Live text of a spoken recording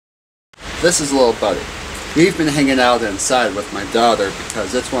this is little buddy. We've been hanging out inside with my daughter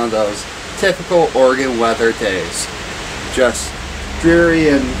because it's one of those typical Oregon weather days. Just dreary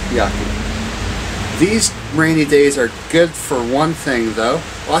and yucky. These rainy days are good for one thing though,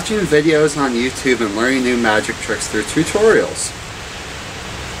 watching videos on YouTube and learning new magic tricks through tutorials.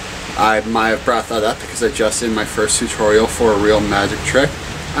 I might have brought that up because I just did my first tutorial for a real magic trick.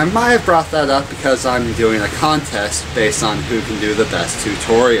 I might have brought that up because I'm doing a contest based on who can do the best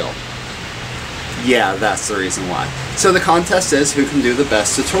tutorial. Yeah, that's the reason why. So the contest is who can do the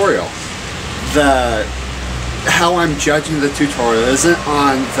best tutorial. How I'm judging the tutorial isn't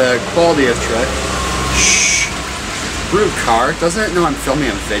on the quality of trick. Shh! Rude car, doesn't it know I'm filming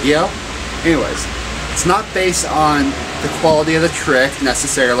a video? Anyways, it's not based on the quality of the trick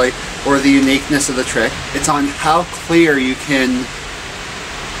necessarily or the uniqueness of the trick. It's on how clear you can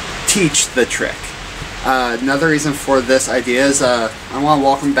teach the trick. Another reason for this idea is I want to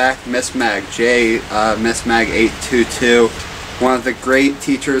welcome back Miss Mag, Miss Mag 822, one of the great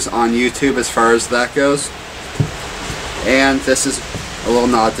teachers on YouTube as far as that goes. And this is a little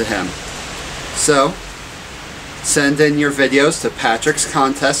nod to him. So, send in your videos to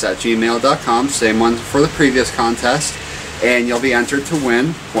Patrickscontest@gmail.com, same one for the previous contest, and you'll be entered to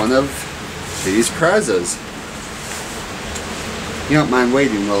win one of these prizes. You don't mind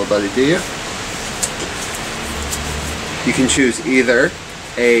waiting, little buddy, do you? You can choose either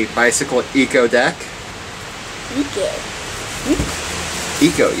a bicycle eco deck.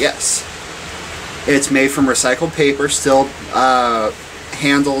 Eco, yes. It's made from recycled paper, still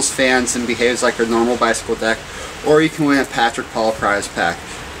handles, fans, and behaves like a normal bicycle deck. Or you can win a Patrick Paul prize pack.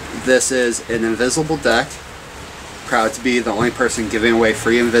 This is an invisible deck. Proud to be the only person giving away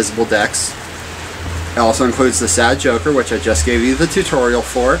free invisible decks. It also includes the Sad Joker, which I just gave you the tutorial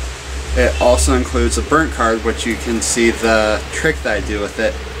for. It also includes a burnt card, which you can see the trick that I do with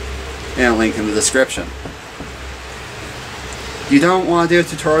it, and a link in the description. You don't want to do a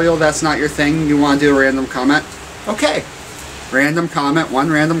tutorial, that's not your thing, you want to do a random comment? Okay. Random comment, one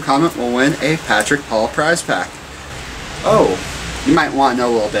random comment will win a Patrick Paul prize pack. Oh, you might want to know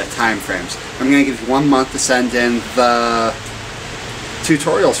a little bit of time frames. I'm going to give you 1 month to send in the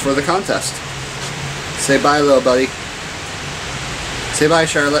tutorials for the contest. Say bye, little buddy. Say bye,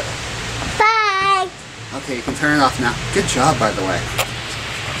 Charlotte. Bye. Okay, you can turn it off now. Good job, by the way.